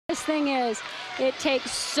This thing is, it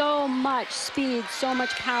takes so much speed, so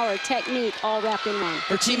much power, technique, all wrapped in one.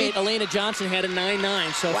 Her teammate Elena Johnson had a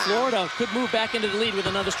 9-9, so Florida could move back into the lead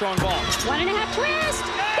with another strong ball. 1.5 twist.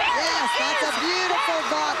 Yes, that's a beautiful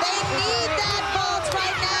vault. They need that vault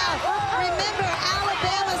right now. Remember,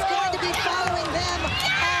 Alabama's going to be following them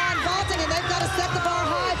on vaulting, and they've got to set the bar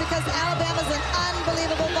high because Alabama's an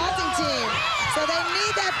unbelievable vaulting team. So they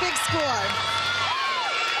need that big score.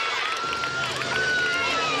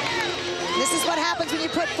 This is what happens when you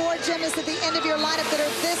put 4 gymnasts at the end of your lineup that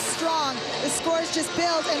are this strong. The scores just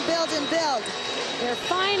build and build and build. They're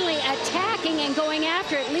finally attacking and going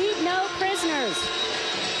after it. Leave no prisoners.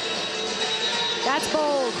 That's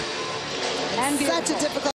bold and beautiful. Such a difficult